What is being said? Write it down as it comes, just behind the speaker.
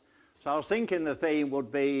So I was thinking the theme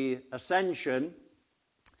would be Ascension,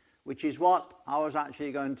 which is what I was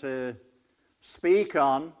actually going to speak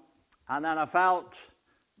on. And then I felt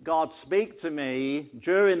God speak to me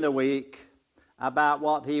during the week about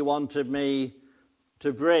what he wanted me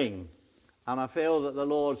to bring. And I feel that the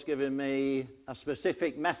Lord's given me a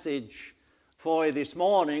specific message for you this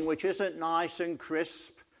morning, which isn't nice and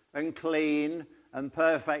crisp and clean and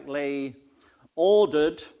perfectly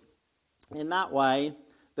ordered in that way.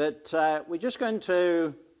 But we're just going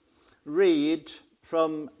to read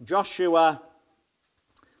from Joshua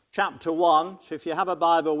chapter 1. So if you have a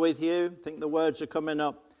Bible with you, I think the words are coming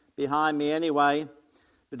up behind me anyway.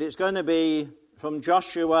 But it's going to be from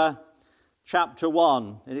Joshua chapter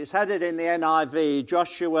 1. And it's headed in the NIV,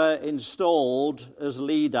 Joshua installed as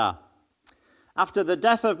leader. After the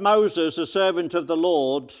death of Moses, the servant of the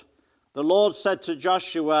Lord said to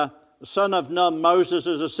Joshua, son of Nun, Moses'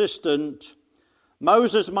 assistant,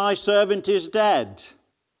 Moses, my servant, is dead.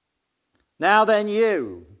 Now then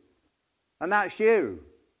you, and that's you,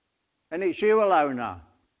 and it's you, Alona,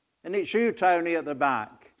 and it's you, Tony, at the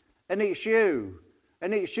back, and it's you,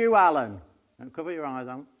 Alan. Don't cover your eyes,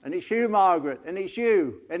 Alan. And it's you, Margaret, and it's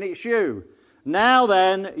you, and it's you. Now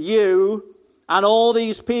then, you and all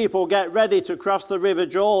these people get ready to cross the river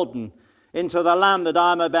Jordan into the land that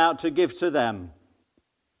I'm about to give to them,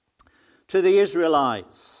 to the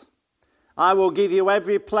Israelites. I will give you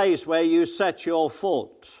every place where you set your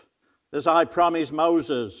foot, as I promised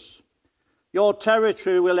Moses. Your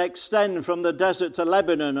territory will extend from the desert to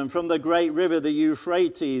Lebanon and from the great river, the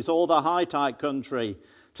Euphrates, all the Hittite country,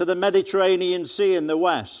 to the Mediterranean Sea in the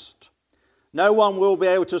west. No one will be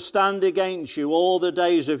able to stand against you all the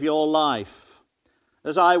days of your life.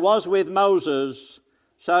 As I was with Moses,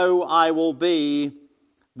 so I will be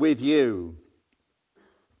with you.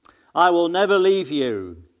 I will never leave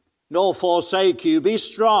you, nor forsake you. Be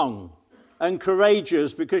strong and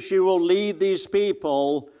courageous, because you will lead these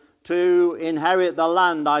people to inherit the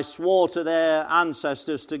land I swore to their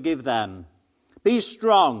ancestors to give them. Be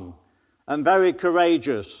strong and very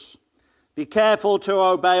courageous. Be careful to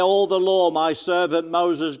obey all the law my servant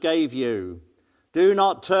Moses gave you. Do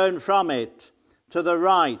not turn from it to the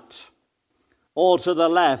right or to the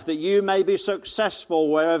left, that you may be successful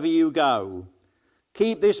wherever you go.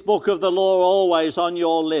 Keep this book of the law always on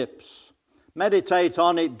your lips. Meditate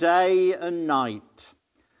on it day and night,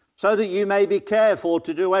 so that you may be careful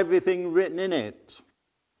to do everything written in it.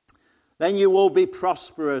 Then you will be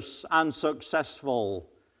prosperous and successful.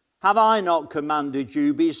 Have I not commanded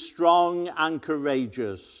you? Be strong and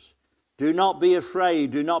courageous. Do not be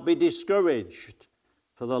afraid, do not be discouraged,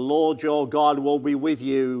 for the Lord your God will be with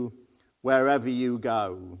you wherever you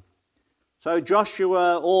go. So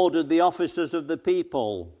Joshua ordered the officers of the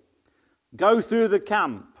people, go through the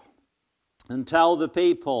camp and tell the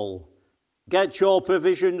people, get your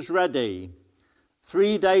provisions ready.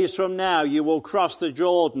 3 days from now you will cross the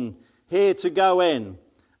Jordan, here to go in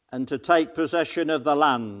and to take possession of the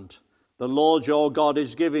land the Lord your God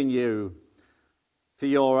is giving you for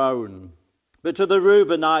your own. But to the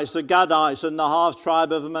Reubenites, the Gadites, and the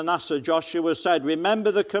half-tribe of Manasseh, Joshua said,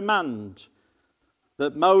 remember the command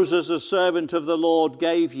that Moses, the servant of the Lord,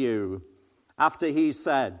 gave you after he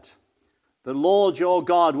said, the Lord your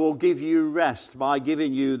God will give you rest by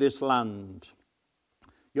giving you this land.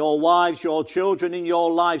 Your wives, your children, and your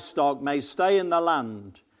livestock may stay in the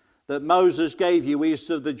land that Moses gave you east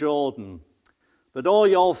of the Jordan. But all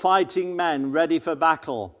your fighting men ready for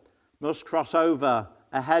battle must cross over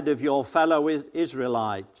ahead of your fellow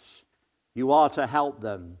Israelites. You are to help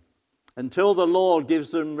them until the Lord gives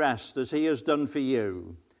them rest, as he has done for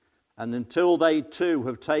you, and until they too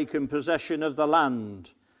have taken possession of the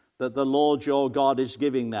land that the Lord your God is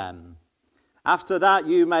giving them. After that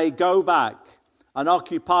you may go back and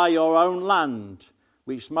occupy your own land,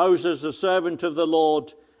 which Moses, the servant of the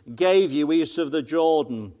Lord, gave you east of the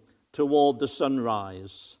Jordan toward the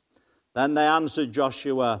sunrise. Then they answered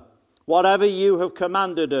Joshua, whatever you have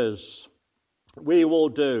commanded us, we will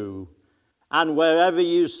do, and wherever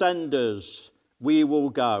you send us, we will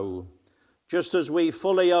go. Just as we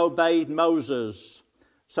fully obeyed Moses,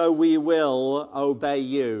 so we will obey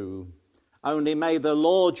you. Only may the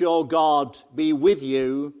Lord your God be with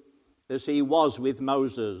you as he was with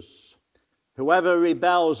Moses. Whoever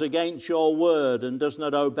rebels against your word and does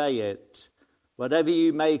not obey it, whatever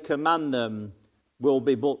you may command them will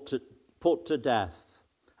be put to death.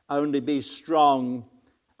 Only be strong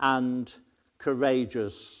and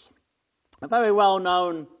courageous. A very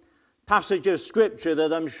well-known passage of scripture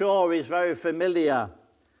that I'm sure is very familiar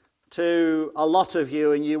to a lot of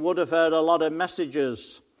you, and you would have heard a lot of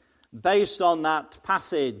messages based on that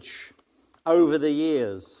passage over the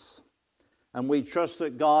years. And we trust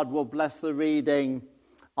that God will bless the reading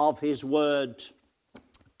of his word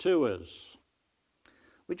to us.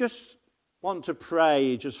 We just want to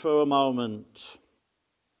pray just for a moment.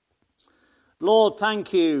 Lord,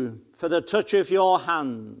 thank you for the touch of your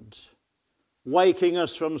hand, waking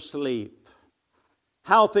us from sleep,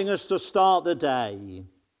 helping us to start the day.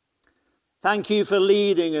 Thank you for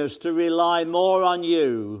leading us to rely more on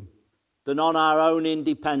you than on our own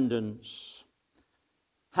independence.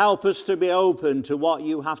 Help us to be open to what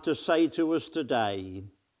you have to say to us today.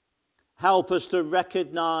 Help us to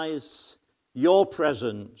recognize your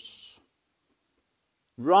presence.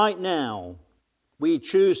 Right now, we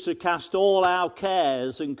choose to cast all our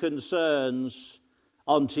cares and concerns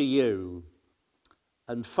onto you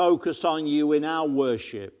and focus on you in our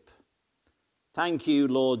worship. Thank you,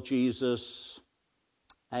 Lord Jesus.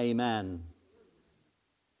 Amen.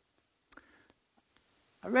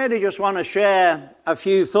 I really just want to share a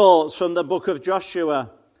few thoughts from the book of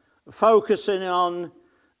Joshua, focusing on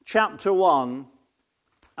chapter 1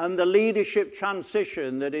 and the leadership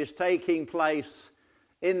transition that is taking place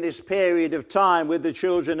in this period of time with the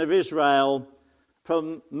children of Israel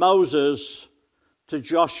from Moses to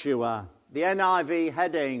Joshua. The NIV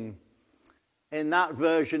heading in that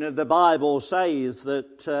version of the Bible says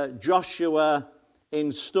that Joshua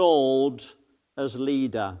installed as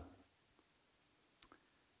leader.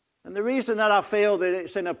 And the reason that I feel that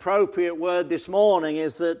it's an appropriate word this morning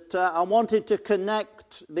is that I wanted to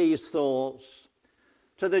connect these thoughts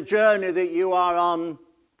to the journey that you are on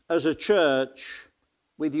as a church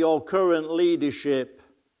with your current leadership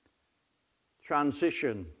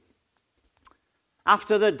transition.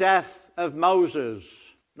 After the death of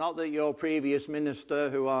Moses, not that your previous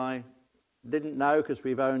minister, who I didn't know because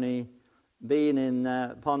we've only been in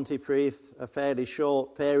Pontypridd a fairly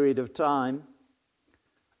short period of time,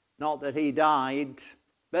 not that he died,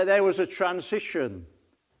 but there was a transition.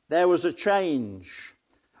 There was a change.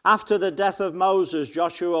 After the death of Moses,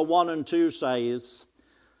 Joshua 1 and 2 says,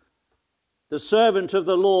 the servant of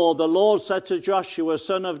the Lord said to Joshua,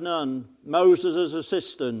 son of Nun, Moses'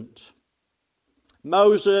 assistant,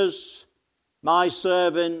 Moses, my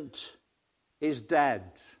servant, is dead.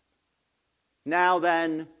 Now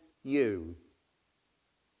then, you.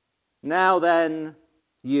 Now then,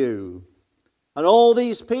 you. And all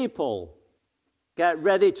these people get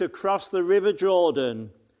ready to cross the river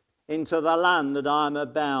Jordan into the land that I'm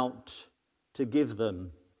about to give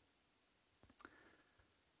them.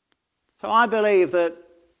 So I believe that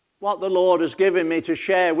what the Lord has given me to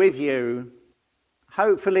share with you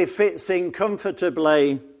hopefully fits in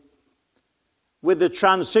comfortably with the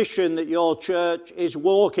transition that your church is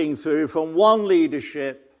walking through from one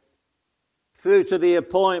leadership through to the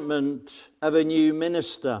appointment of a new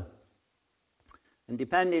minister. And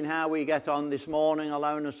depending how we get on this morning,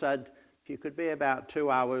 Alona said, if you could be about 2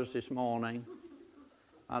 hours this morning,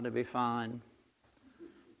 that'd be fine.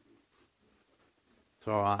 It's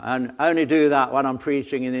all right. And I only do that when I'm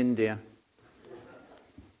preaching in India.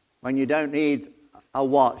 When you don't need a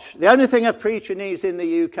watch. The only thing a preacher needs in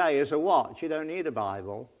the UK is a watch. You don't need a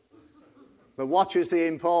Bible. The watch is the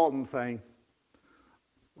important thing.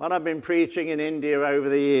 When I've been preaching in India over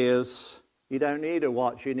the years, you don't need a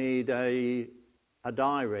watch. You need a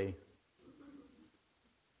diary.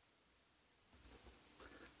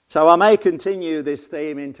 So I may continue this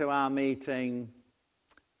theme into our meeting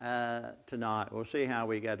tonight. We'll see how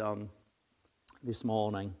we get on this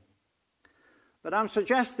morning. But I'm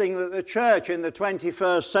suggesting that the church in the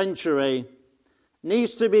 21st century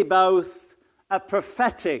needs to be both a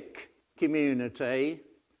prophetic community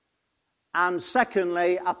and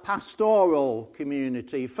secondly a pastoral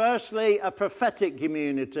community. Firstly, a prophetic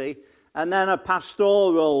community and then a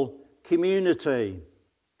pastoral community.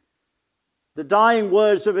 The dying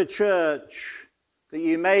words of a church that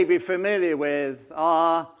you may be familiar with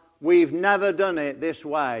are, we've never done it this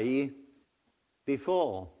way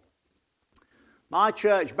before. My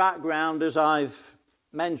church background, as I've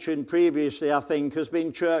mentioned previously, I think, has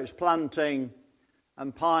been church planting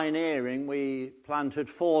and pioneering. We planted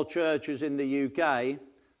 4 churches in the UK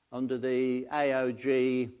under the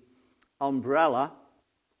AOG umbrella.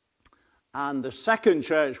 And the second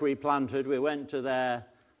church we planted, we went to their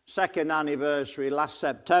second anniversary last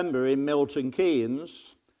September in Milton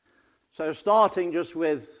Keynes. So starting just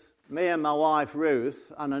with me and my wife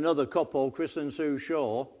Ruth and another couple, Chris and Sue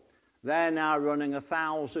Shaw, they're now running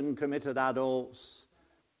 1,000 committed adults,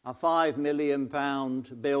 a £5 million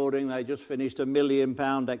building. They just finished a £1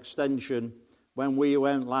 million extension when we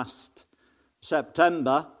went last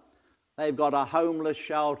September. They've got a homeless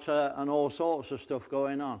shelter and all sorts of stuff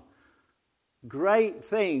going on. great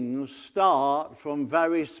things start from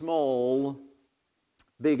very small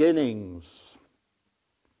beginnings.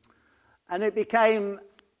 And it became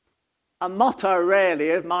a motto,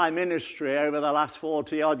 really, of my ministry over the last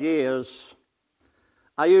 40-odd years.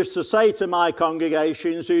 I used to say to my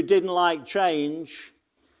congregations who didn't like change,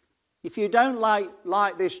 if you don't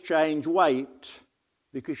like this change, wait,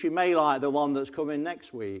 because you may like the one that's coming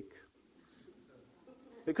next week.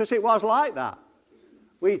 Because it was like that.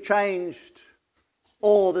 We changed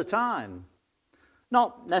all the time.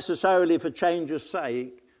 Not necessarily for change's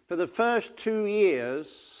sake. For the first 2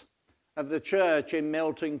 years of the church in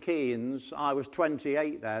Milton Keynes, I was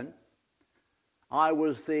 28 then, I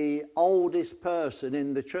was the oldest person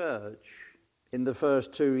in the church in the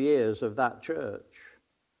first 2 years of that church.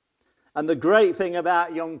 And the great thing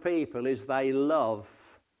about young people is they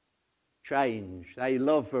love change. They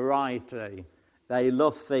love variety. They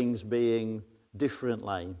love things being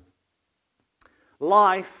differently.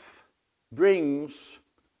 Life brings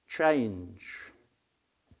change.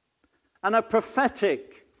 And a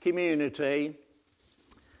prophetic community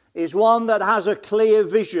is one that has a clear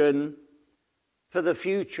vision for the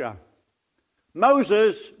future.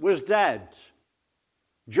 Moses was dead.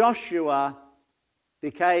 Joshua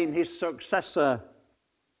became his successor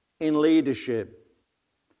in leadership.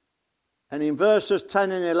 And in verses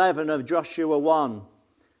 10 and 11 of Joshua 1,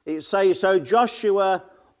 it says, "So Joshua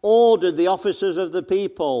ordered the officers of the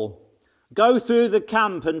people, go through the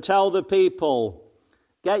camp and tell the people,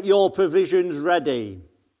 get your provisions ready.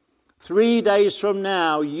 3 days from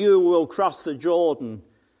now you will cross the Jordan,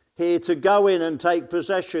 here to go in and take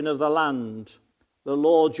possession of the land the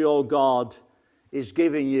Lord your God is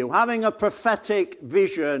giving you." Having a prophetic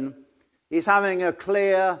vision is having a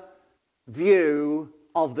clear view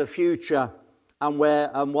of the future and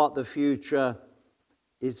where and what the future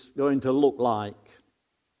is going to look like.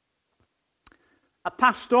 A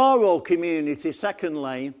pastoral community,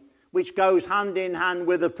 secondly, which goes hand in hand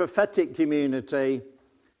with a prophetic community,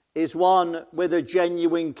 is one with a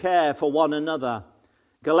genuine care for one another.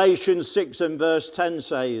 Galatians 6 and verse 10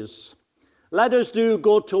 says, "Let us do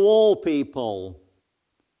good to all people,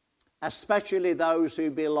 especially those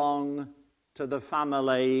who belong to the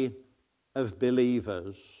family of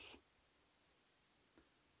believers."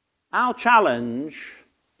 Our challenge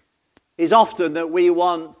is often that we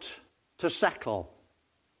want to settle.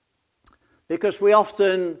 Because we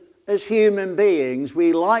often, as human beings,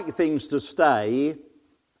 we like things to stay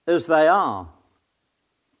as they are.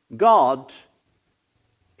 God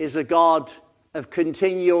is a God of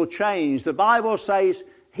continual change. The Bible says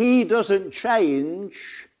he doesn't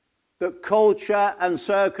change, but culture and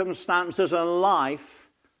circumstances and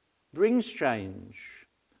life brings change.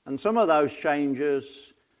 And some of those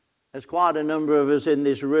changes, as quite a number of us in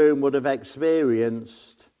this room would have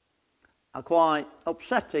experienced, are quite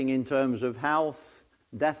upsetting in terms of health,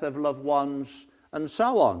 death of loved ones, and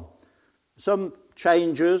so on. Some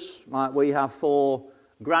changes, like we have 4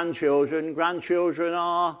 grandchildren. Grandchildren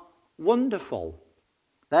are wonderful.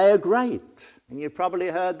 They are great. And you've probably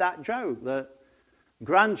heard that joke that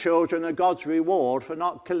grandchildren are God's reward for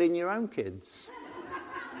not killing your own kids.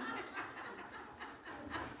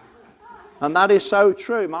 And that is so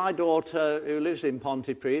true. My daughter, who lives in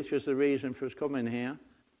Pontypridd, which is the reason for us coming here,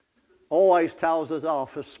 always tells us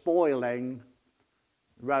off for spoiling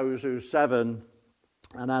Rose, who's 7,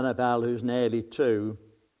 and Annabelle, who's nearly 2.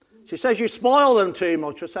 She says, "You spoil them too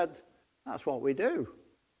much." I said, "That's what we do.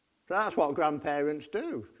 That's what grandparents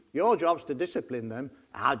do. Your job's to discipline them.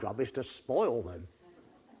 Our job is to spoil them."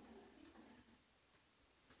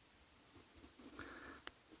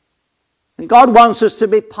 And God wants us to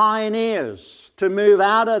be pioneers, to move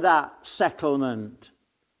out of that settlement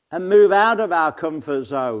and move out of our comfort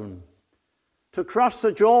zone, to cross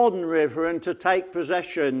the Jordan River and to take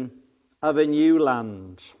possession of a new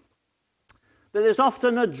land. But there's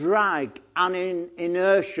often a drag and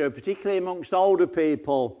inertia, particularly amongst older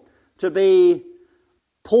people, to be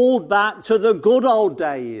pulled back to the good old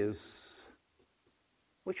days,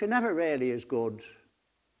 which are never really as good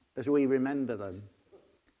as we remember them.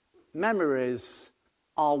 Memories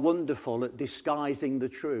are wonderful at disguising the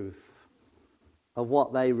truth of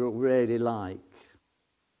what they were really like.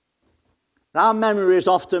 Our memories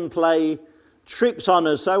often play tricks on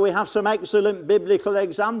us, so we have some excellent biblical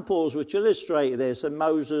examples which illustrate this, and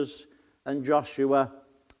Moses and Joshua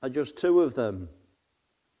are just 2 of them.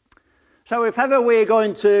 So if ever we're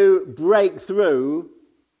going to break through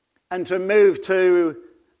and to move to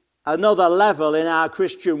another level in our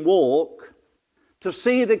Christian walk, to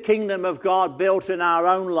see the kingdom of God built in our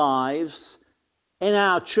own lives, in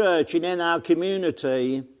our church and in our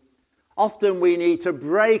community, often we need to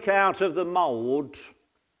break out of the mould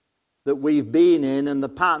that we've been in and the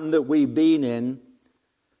pattern that we've been in,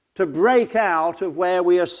 to break out of where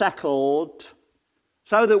we are settled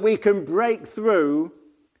so that we can break through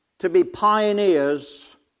to be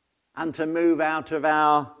pioneers and to move out of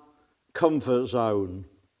our comfort zone.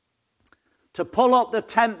 To pull up the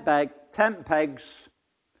tent pegs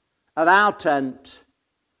of our tent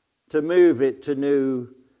to move it to new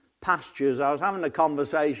pastures. I was having a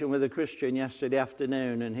conversation with a Christian yesterday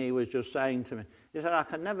afternoon, and he was just saying to me, he said, I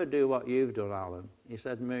can never do what you've done, Alan. He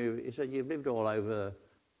said, move. He said, you've lived all over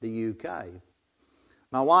the UK.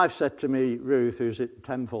 My wife said to me, Ruth, who's at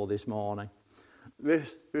Temple this morning,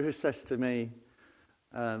 Ruth says to me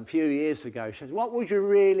a few years ago, she says, what would you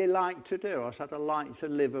really like to do? I said, I'd like to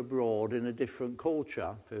live abroad in a different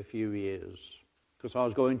culture for a few years. Because I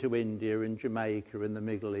was going to India and Jamaica and the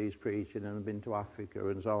Middle East preaching, and I've been to Africa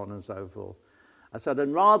and so on and so forth. I said,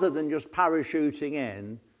 and rather than just parachuting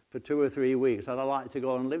in for 2 or 3 weeks, I'd like to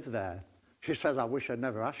go and live there. She says, I wish I'd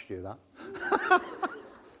never asked you that.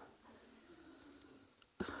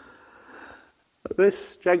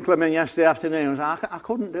 This gentleman yesterday afternoon, I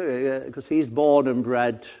couldn't do it because he's born and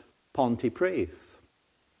bred Pontypridd.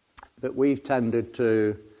 But we've tended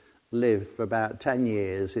to live for about 10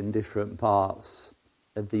 years in different parts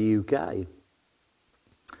of the UK.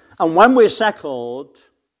 And when we're settled,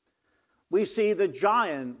 we see the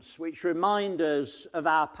giants which remind us of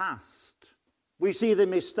our past. We see the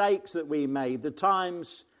mistakes that we made, the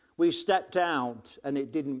times we stepped out and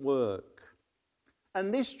it didn't work.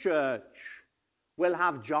 And this church will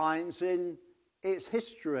have giants in its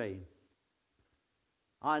history.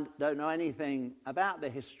 I don't know anything about the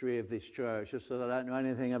history of this church, just as I don't know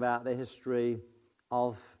anything about the history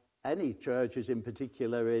of any churches in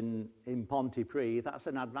particular in Pontypridd. That's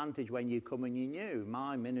an advantage when you come and you're new.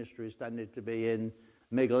 My ministry's tended to be in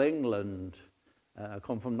Middle England. I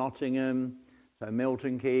come from Nottingham, so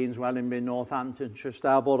Milton Keynes, Wellingborough, Northamptonshire,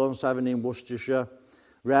 Starborough-on-Severn in Worcestershire,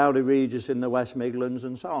 Rowley Regis in the West Midlands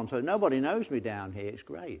and so on. So nobody knows me down here. It's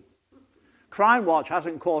great. Crime Watch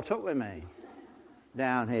hasn't caught up with me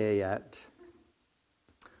down here yet.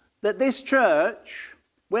 That this church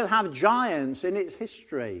will have giants in its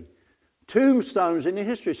history, tombstones in its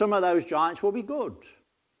history. Some of those giants will be good,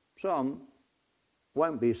 some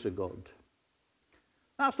won't be so good.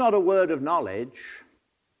 That's not a word of knowledge,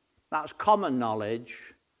 that's common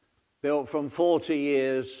knowledge built from 40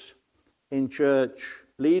 years in church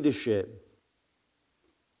leadership.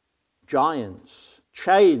 Giants,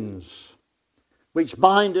 chains which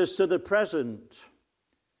bind us to the present,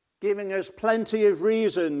 giving us plenty of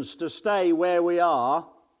reasons to stay where we are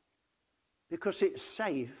because it's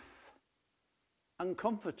safe and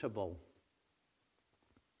comfortable.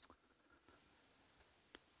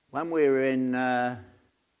 When we were in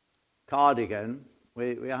Cardigan,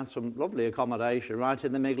 we had some lovely accommodation right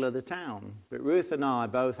in the middle of the town. But Ruth and I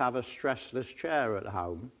both have a stressless chair at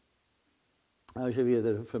home. Those of you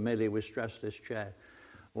that are familiar with stressless chair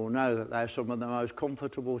will know that they're some of the most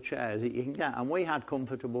comfortable chairs that you can get. And we had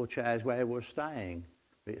comfortable chairs where we're staying,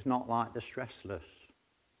 but it's not like the stressless.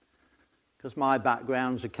 Because my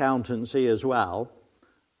background's accountancy as well,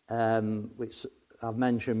 which I've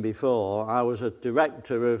mentioned before. I was a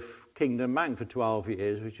director of Kingdom Bank for 12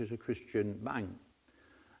 years, which is a Christian bank,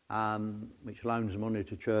 which loans money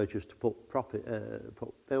to churches to put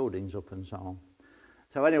buildings up and so on.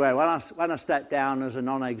 So anyway, when I stepped down as a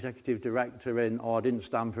non-executive director I didn't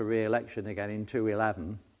stand for re-election again in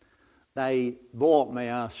 2011, they bought me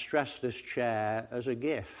a stressless chair as a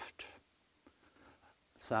gift.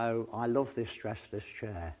 So I love this stressless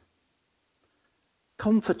chair.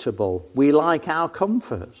 Comfortable. We like our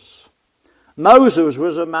comforts. Moses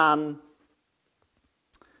was a man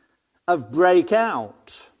of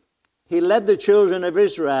breakout. He led the children of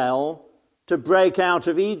Israel to break out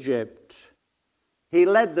of Egypt. He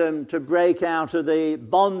led them to break out of the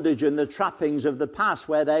bondage and the trappings of the past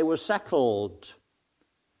where they were settled.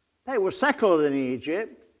 They were settled in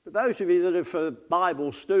Egypt, but those of you that are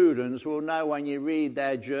Bible students will know when you read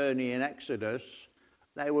their journey in Exodus,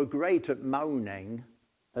 they were great at moaning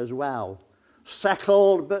as well.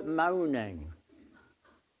 Settled but moaning.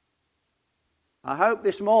 I hope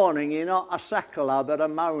this morning you're not a settler but a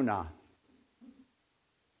moaner.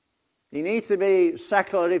 You need to be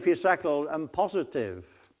settled if you're settled and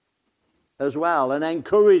positive as well and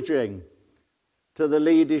encouraging to the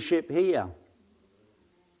leadership here.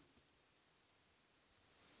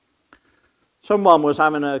 Someone was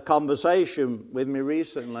having a conversation with me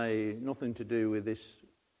recently, nothing to do with this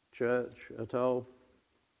church at all,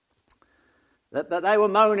 that they were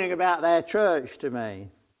moaning about their church to me.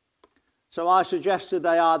 So I suggested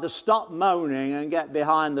they either stop moaning and get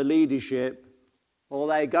behind the leadership, or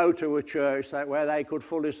they go to a church where they could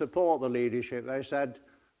fully support the leadership. They said,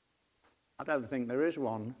 I don't think there is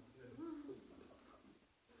one.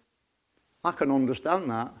 I can understand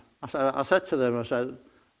that. I said to them,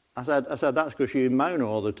 I said, that's because you moan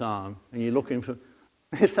all the time and you're looking for...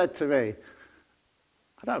 He said to me,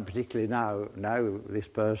 I don't particularly know this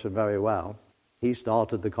person very well. He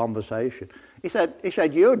started the conversation. He said,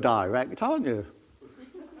 you're direct, aren't you?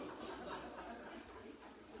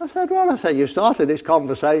 I said, you started this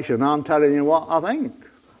conversation and I'm telling you what I think.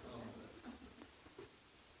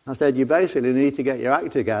 I said, you basically need to get your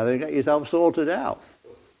act together and get yourself sorted out.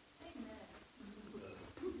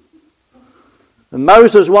 And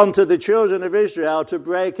Moses wanted the children of Israel to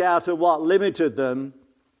break out of what limited them,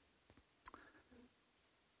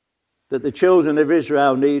 that the children of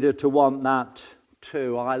Israel needed to want that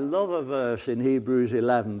too. I love a verse in Hebrews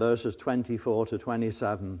 11, verses 24 to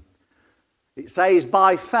 27. It says,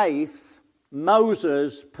 by faith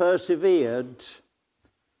Moses persevered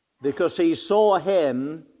because he saw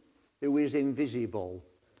him who is invisible.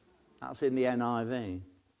 That's in the NIV.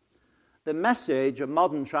 The Message, a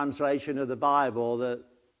modern translation of the Bible that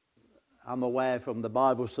I'm aware from the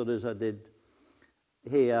Bible studies I did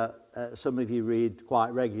here, some of you read quite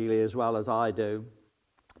regularly as well as I do.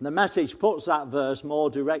 The Message puts that verse more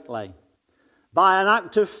directly. By an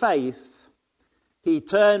act of faith, he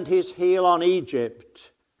turned his heel on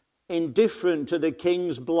Egypt, indifferent to the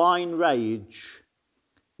king's blind rage.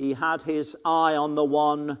 He had his eye on the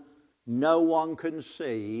one no one can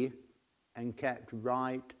see and kept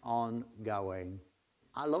right on going.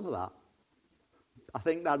 I love that. I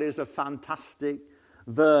think that is a fantastic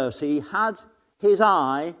verse. He had his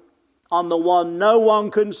eye on the one no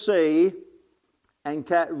one can see and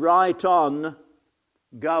kept right on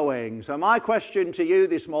going. So my question to you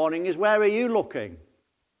this morning is, where are you looking?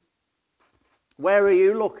 Where are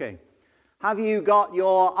you looking? Have you got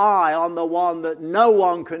your eye on the one that no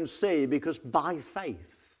one can see? Because by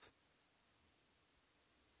faith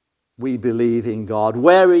we believe in God.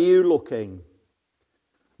 Where are you looking?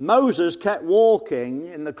 Moses kept walking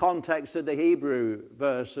in the context of the Hebrew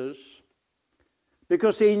verses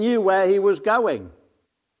because he knew where he was going.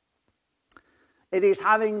 It is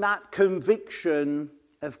having that conviction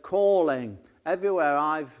of calling. Everywhere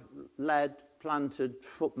I've planted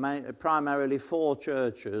primarily 4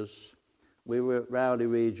 churches. We were at Rowley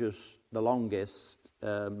Regis the longest,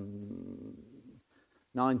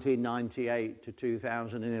 1998 to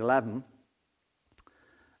 2011.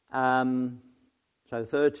 So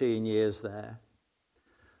 13 years there.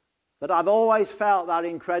 But I've always felt that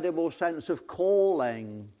incredible sense of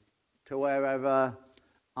calling to wherever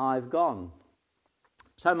I've gone.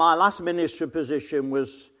 So my last ministry position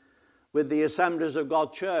was with the Assemblies of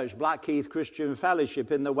God Church, Blackheath Christian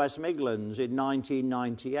Fellowship in the West Midlands in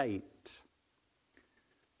 1998.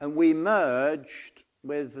 And we merged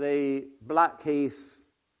with the Blackheath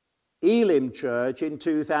Elim Church in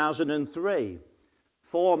 2003,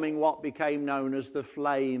 forming what became known as the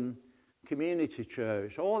Flame Community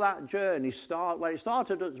Church. All that journey it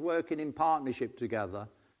started us working in partnership together,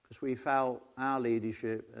 because we felt our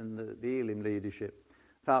leadership and the Elim leadership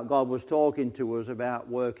felt God was talking to us about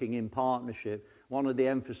working in partnership. One of the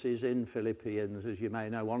emphases in Philippians, as you may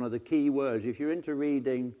know, one of the key words, if you're into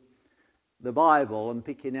reading the Bible and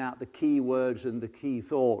picking out the key words and the key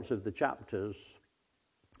thoughts of the chapters,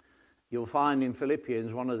 you'll find in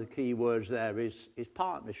Philippians one of the key words there is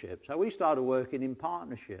partnership. So we started working in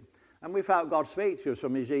partnership. And we felt God speak to us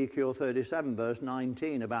from Ezekiel 37, verse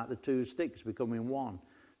 19, about the 2 sticks becoming one.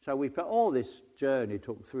 So all this journey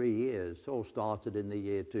took 3 years. It all started in the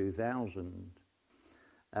year 2000.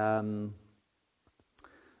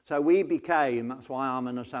 So we became, that's why I'm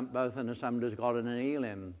both an Assemblies of God and an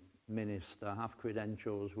Elim minister. I have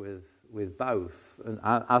credentials with both, and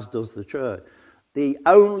as does the church. The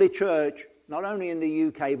only church, not only in the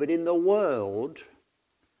UK, but in the world,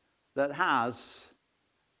 that has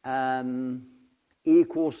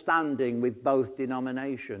equal standing with both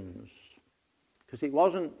denominations. Because it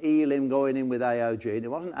wasn't Elim going in with AOG, and it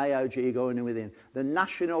wasn't AOG going in with Elim. The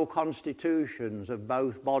national constitutions of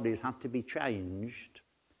both bodies had to be changed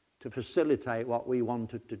to facilitate what we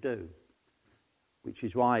wanted to do, which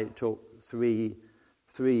is why it took three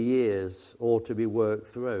years all to be worked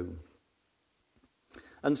through.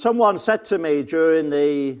 And someone said to me during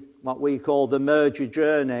what we call the merger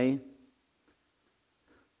journey,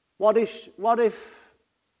 what if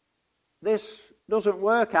this doesn't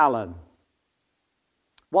work, Alan?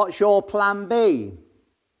 What's your plan B?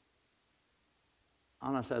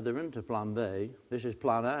 And I said, there isn't a plan B. This is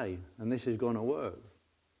plan A, and this is going to work.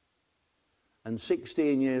 And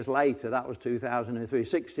 16 years later, that was 2003,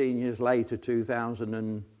 16 years later,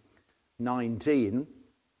 2019,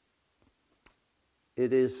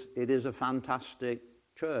 it is a fantastic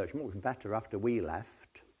church, much better after we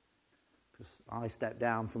left. Because I stepped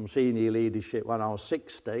down from senior leadership when I was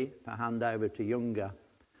 60 to hand over to younger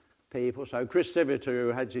people. So Chris Siviter, who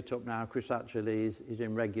heads it up now, Chris actually is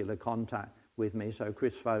in regular contact with me. So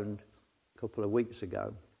Chris phoned a couple of weeks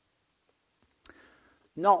ago.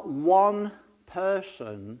 Not one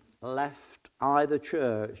person left either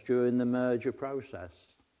church during the merger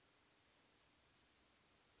process.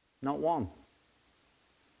 Not one.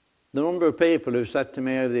 The number of people who said to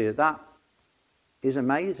me over the years, that is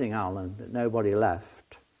amazing, Alan, that nobody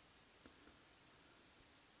left.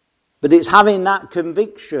 But it's having that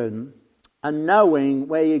conviction and knowing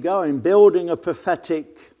where you're going, building a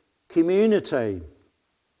prophetic community.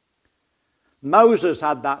 Moses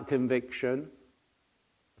had that conviction.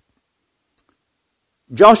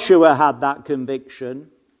 Joshua had that conviction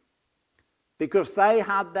because they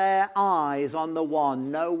had their eyes on the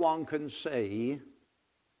one no one can see,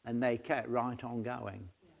 and they kept right on going.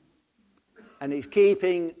 And it's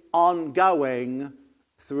keeping on going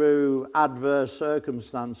through adverse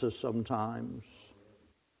circumstances sometimes.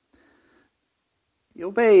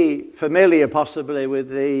 You'll be familiar possibly with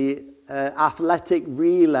the athletic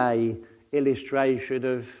relay illustration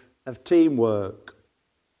of teamwork.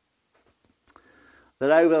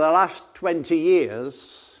 That over the last 20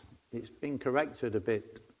 years, it's been corrected a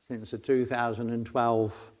bit since the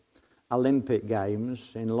 2012 Olympic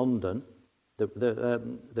Games in London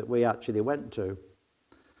that we actually went to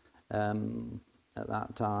at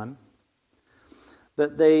that time.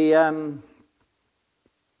 But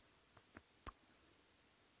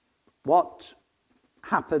what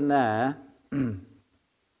happened there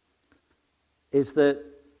is that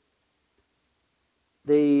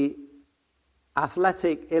the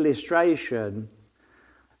athletic illustration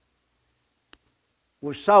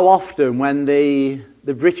was so often when the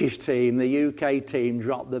British team, the UK team,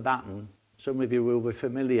 dropped the baton. Some of you will be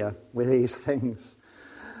familiar with these things.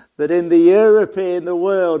 That in the European, the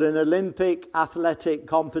world, and Olympic athletic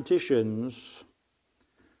competitions,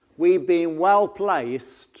 we've been well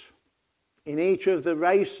placed in each of the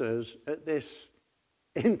races at this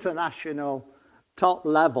international top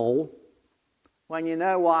level. When you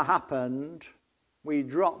know what happened, we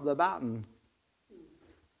dropped the baton.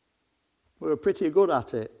 We were pretty good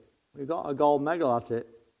at it. We got a gold medal at it,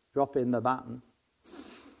 dropping the baton.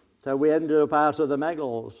 So we ended up out of the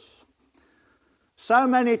medals. So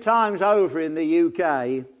many times over in the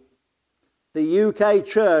UK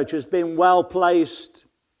church has been well placed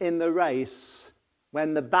in the race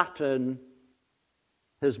when the baton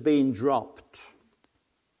has been dropped.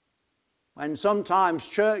 When sometimes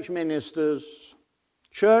church ministers,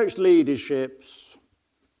 church leaderships,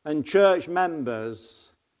 and church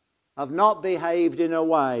members have not behaved in a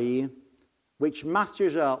way which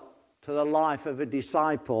matches up to the life of a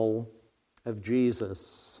disciple of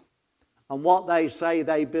Jesus and what they say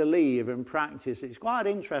they believe and practice. It's quite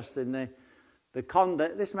interesting. The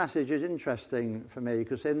conduct. This message is interesting for me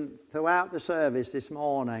because throughout the service this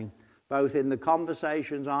morning, both in the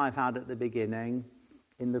conversations I've had at the beginning,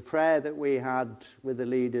 in the prayer that we had with the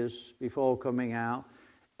leaders before coming out,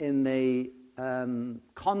 in the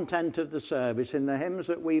content of the service, in the hymns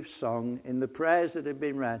that we've sung, in the prayers that have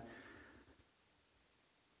been read,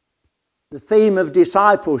 the theme of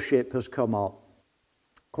discipleship has come up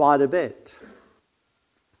quite a bit.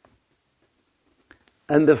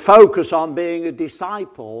 And the focus on being a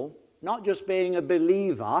disciple, not just being a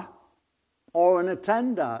believer or an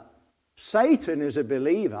attender. Satan is a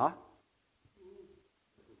believer.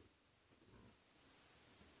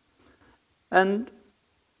 And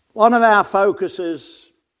one of our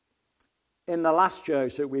focuses in the last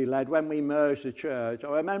church that we led, when we merged the church,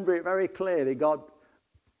 I remember it very clearly. God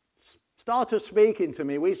started speaking to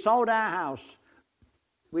me. We sold our house.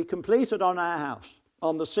 We completed on our house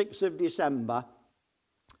on the 6th of December,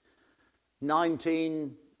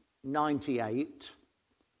 1998.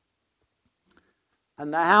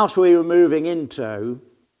 And the house we were moving into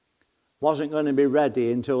wasn't going to be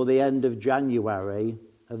ready until the end of January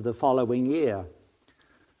of the following year.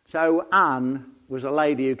 So Anne was a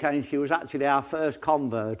lady who came. She was actually our first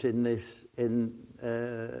convert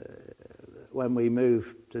when we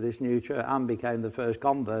moved to this new church. Anne became the first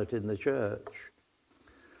convert in the church.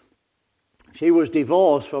 She was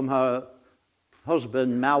divorced from her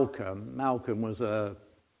husband, Malcolm. Malcolm was a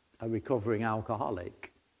recovering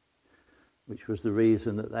alcoholic, which was the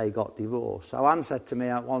reason that they got divorced. So Anne said to me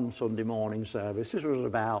at one Sunday morning service, this was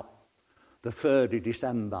about the 3rd of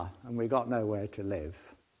December, and we got nowhere to live.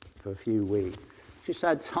 for a few weeks. She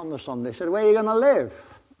said on the Sunday, she said, where are you going to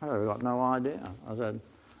live? I said, I've got no idea. I said,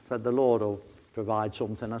 the Lord will provide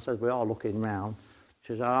something. I said, we are looking round.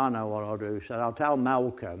 She said, I know what I'll do. She said, I'll tell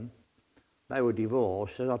Malcolm. They were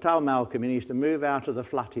divorced. She said, I'll tell Malcolm he needs to move out of the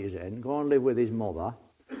flat he's in, go and live with his mother.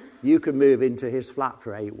 You can move into his flat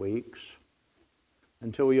for 8 weeks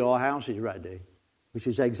until your house is ready, which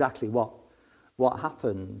is exactly what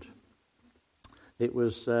happened. It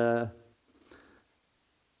was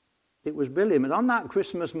brilliant. And on that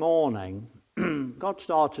Christmas morning, God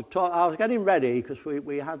started talking. I was getting ready because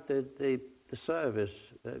we had the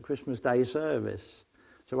service, Christmas Day service.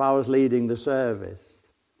 So I was leading the service.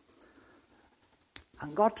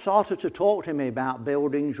 And God started to talk to me about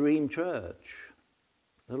building Dream Church.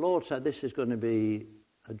 The Lord said, this is going to be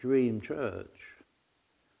a dream church.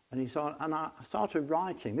 And I started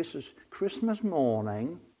writing. This is Christmas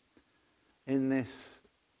morning in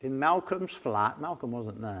Malcolm's flat. Malcolm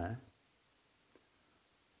wasn't there.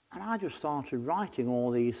 And I just started writing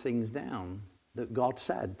all these things down that God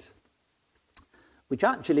said, which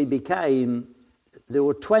actually there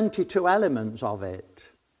were 22 elements of it.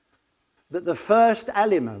 But the first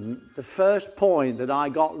element, the first point that I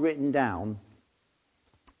got written down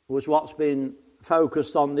was what's been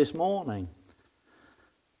focused on this morning,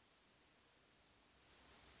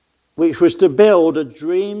 which was to build a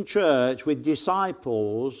dream church with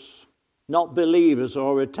disciples, not believers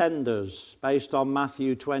or attenders, based on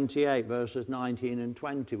Matthew 28, verses 19 and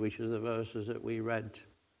 20, which are the verses that we read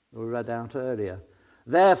out earlier.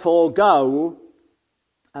 Therefore, go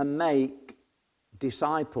and make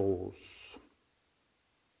disciples.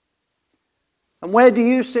 And where do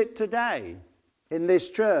you sit today in this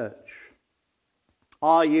church?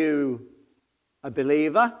 Are you a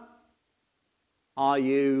believer? Are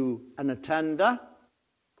you an attender?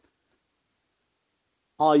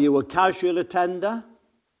 Are you a casual attender?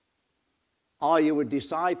 Are you a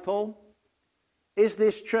disciple? Is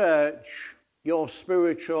this church your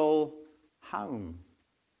spiritual home?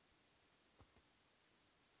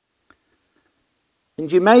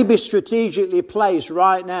 And you may be strategically placed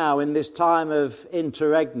right now in this time of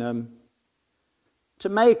interregnum to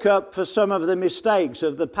make up for some of the mistakes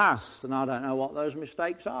of the past. And I don't know what those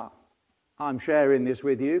mistakes are. I'm sharing this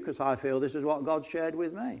with you because I feel this is what God shared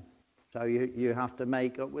with me. So you have to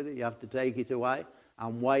make up with it. You have to take it away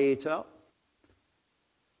and weigh it up.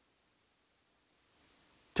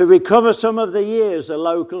 To recover some of the years the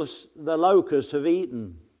locusts have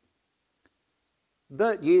eaten.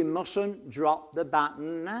 But you mustn't drop the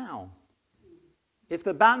baton now. If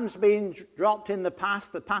the baton's been dropped in the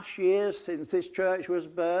past years since this church was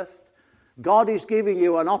birthed, God is giving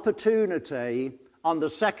you an opportunity on the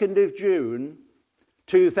 2nd of June,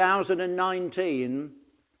 2019,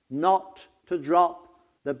 not to drop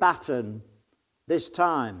the baton this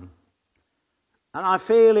time. And I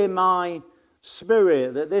feel in my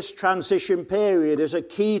spirit that this transition period is a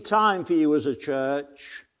key time for you as a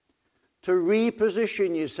church to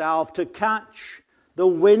reposition yourself, to catch the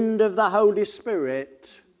wind of the Holy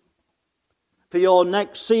Spirit for your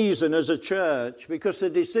next season as a church, because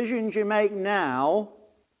the decisions you make now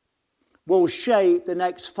will shape the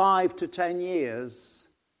next 5 to 10 years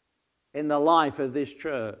in the life of this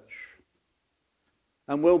church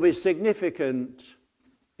and will be significant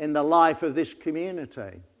in the life of this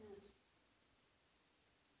community.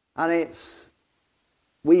 And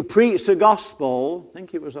we preach the gospel. I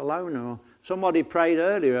think it was Alona. Somebody prayed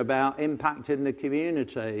earlier about impacting the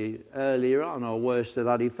community earlier on, or worse to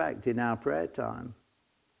that effect, in our prayer time.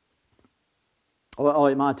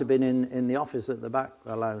 Or it might have been in the office at the back,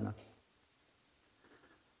 Alona.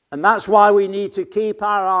 And that's why we need to keep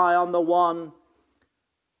our eye on the one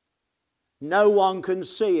no one can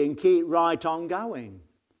see and keep right on going.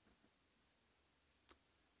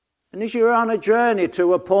 And as you're on a journey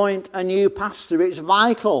to appoint a new pastor, it's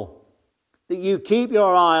vital that you keep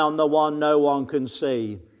your eye on the one no one can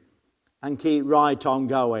see and keep right on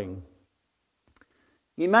going.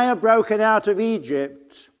 You may have broken out of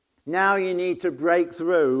Egypt. Now you need to break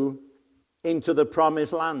through into the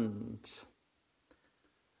promised land.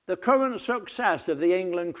 The current success of the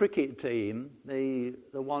England cricket team, the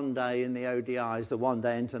one day in the ODIs, the one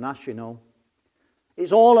day international,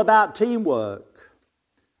 is all about teamwork.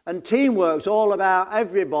 And teamwork's all about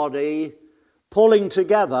everybody pulling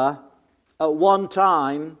together at one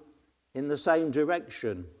time in the same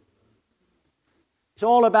direction. It's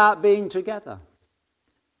all about being together.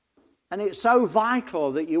 And it's so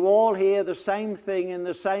vital that you all hear the same thing in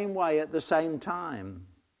the same way at the same time.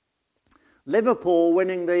 Liverpool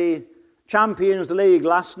winning the Champions League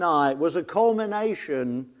last night was a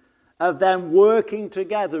culmination of them working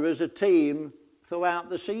together as a team throughout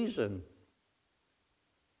the season.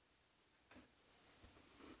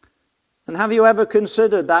 And have you ever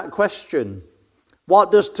considered that question?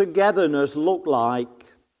 What does togetherness look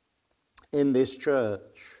like in this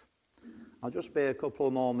church? I'll just be a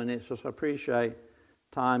couple more minutes, as I appreciate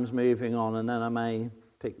time's moving on, and then I may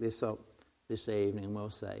pick this up this evening, we'll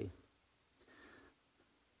see.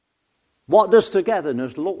 What does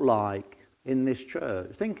togetherness look like in this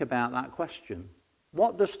church? Think about that question.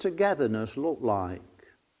 What does togetherness look like?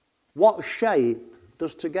 What shape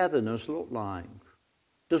does togetherness look like?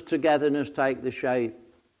 Does togetherness take the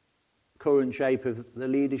current shape of the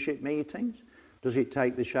leadership meetings? Does it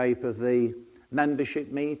take the shape of the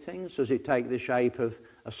membership meetings? Does it take the shape of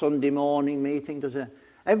a Sunday morning meeting? Does it?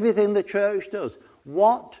 Everything the church does.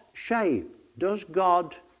 What shape does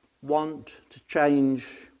God want to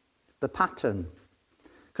change the pattern?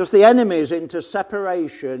 Because the enemy is into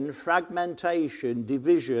separation, fragmentation,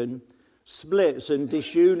 division, splits and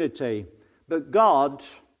disunity. But God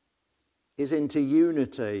is into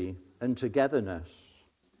unity and togetherness.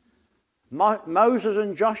 Moses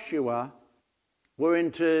and Joshua were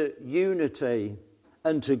into unity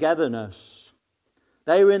and togetherness.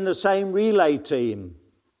 They were in the same relay team.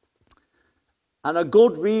 And a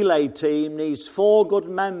good relay team needs 4 good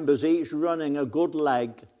members, each running a good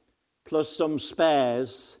leg, plus some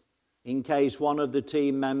spares in case one of the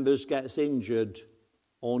team members gets injured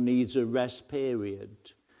or needs a rest period.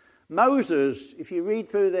 Moses, if you read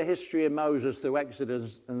through the history of Moses through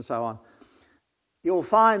Exodus and so on, you'll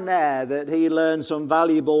find there that he learned some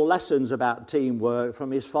valuable lessons about teamwork from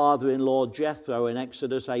his father-in-law Jethro in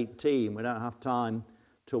Exodus 18. We don't have time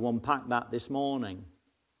to unpack that this morning.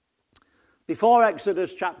 Before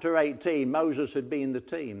Exodus chapter 18, Moses had been the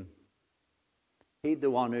team. He's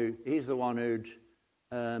the one who'd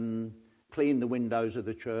cleaned the windows of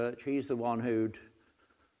the church. He's the one who'd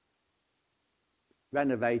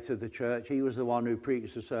renovated the church. He was the one who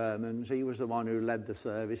preached the sermons. He was the one who led the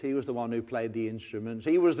service. He was the one who played the instruments.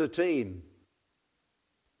 He was the team.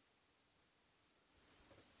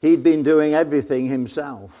 He'd been doing everything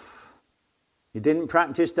himself. He didn't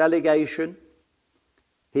practice delegation.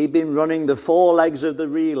 He'd been running the 4 legs of the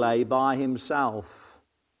relay by himself.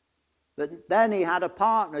 But then he had a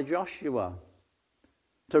partner, Joshua,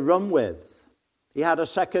 to run with. He had a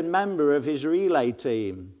second member of his relay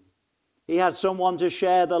team. He had someone to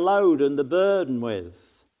share the load and the burden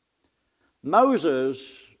with.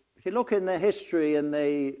 Moses, if you look in the history and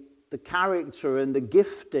the character and the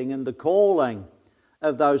gifting and the calling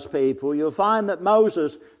of those people, you'll find that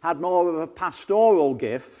Moses had more of a pastoral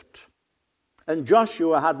gift and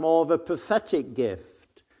Joshua had more of a prophetic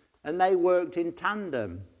gift. And they worked in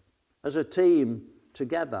tandem as a team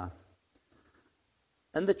together.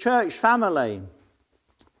 And the church family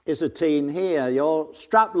is a team here. Your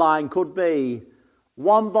strapline could be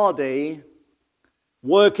one body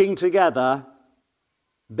working together,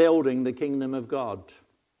 building the kingdom of God.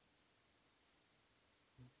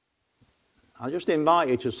 I just invite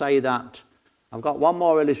you to say that. I've got one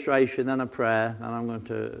more illustration, then a prayer, and I'm going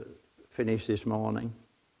to finish this morning.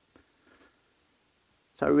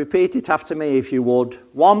 So repeat it after me if you would.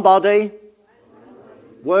 One body,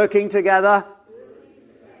 working together,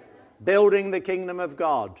 building the kingdom of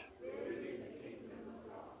God.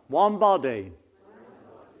 One body,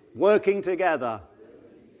 working together,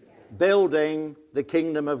 building the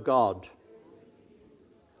kingdom of God.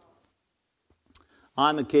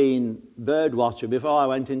 I'm a keen bird watcher. Before I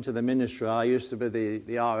went into the ministry, I used to be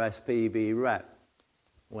the RSPB rep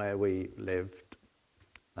where we lived.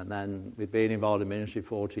 And then we'd been involved in ministry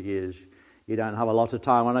 40 years. You don't have a lot of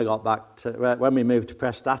time. When I got back to, when we moved to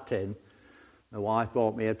Prestatyn, my wife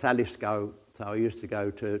bought me a telescope. So I used to go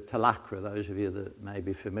to Talacra, those of you that may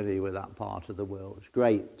be familiar with that part of the world. It's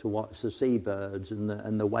great to watch the seabirds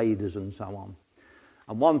and the waders and so on.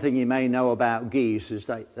 And one thing you may know about geese is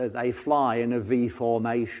that they fly in a V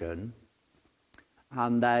formation,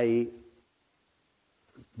 and the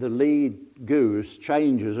lead goose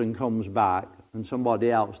changes and comes back, and somebody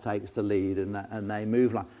else takes the lead, and they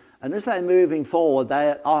move like. And as they're moving forward,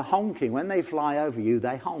 they are honking. When they fly over you,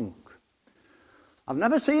 they honk. I've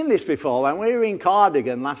never seen this before. When we were in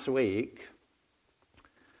Cardigan last week,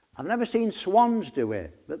 I've never seen swans do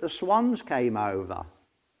it, but the swans came over.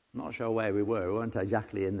 I'm not sure where we were. We weren't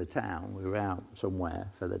exactly in the town. We were out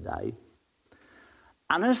somewhere for the day.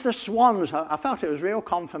 And as the swans, I felt it was real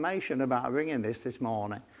confirmation about bringing this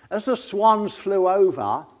morning. As the swans flew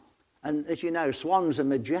over, and as you know, swans are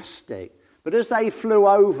majestic, but as they flew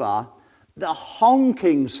over, the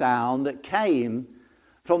honking sound that came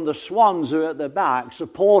from the swans who are at the back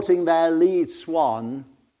supporting their lead swan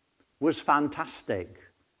was fantastic.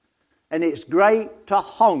 and it's great to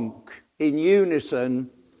honk in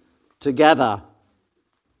unison together.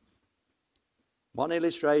 One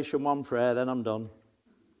illustration, one prayer, then I'm done.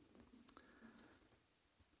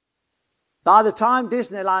 By the time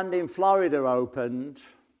Disneyland in Florida opened,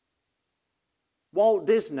 Walt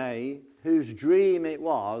Disney, whose dream it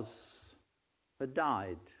was, had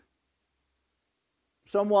died.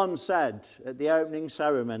 Someone said at the opening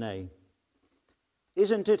ceremony,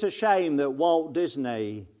 "Isn't it a shame that Walt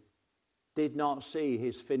Disney did not see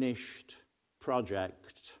his finished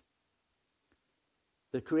project?"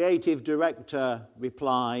 The creative director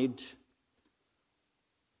replied,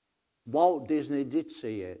 "Walt Disney did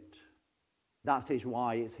see it. That is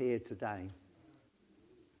why it's here today."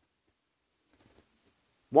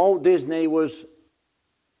 Walt Disney was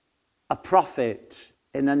a prophet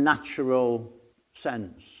in a natural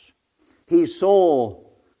sense. He saw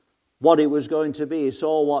what it was going to be. He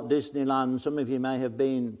saw what Disneyland, some of you may have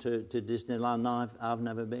been to Disneyland, I've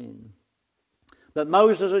never been. But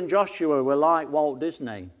Moses and Joshua were like Walt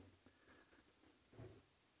Disney.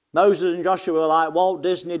 Moses and Joshua were like Walt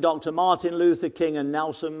Disney, Dr. Martin Luther King and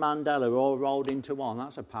Nelson Mandela all rolled into one.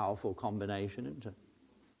 That's a powerful combination, isn't it?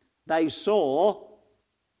 They saw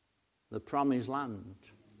the promised land.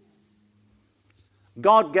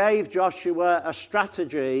 God gave Joshua a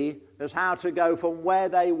strategy as how to go from where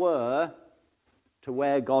they were to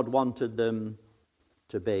where God wanted them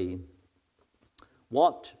to be.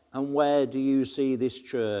 What and where do you see this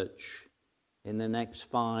church in the next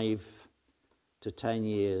 5 to 10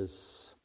 years?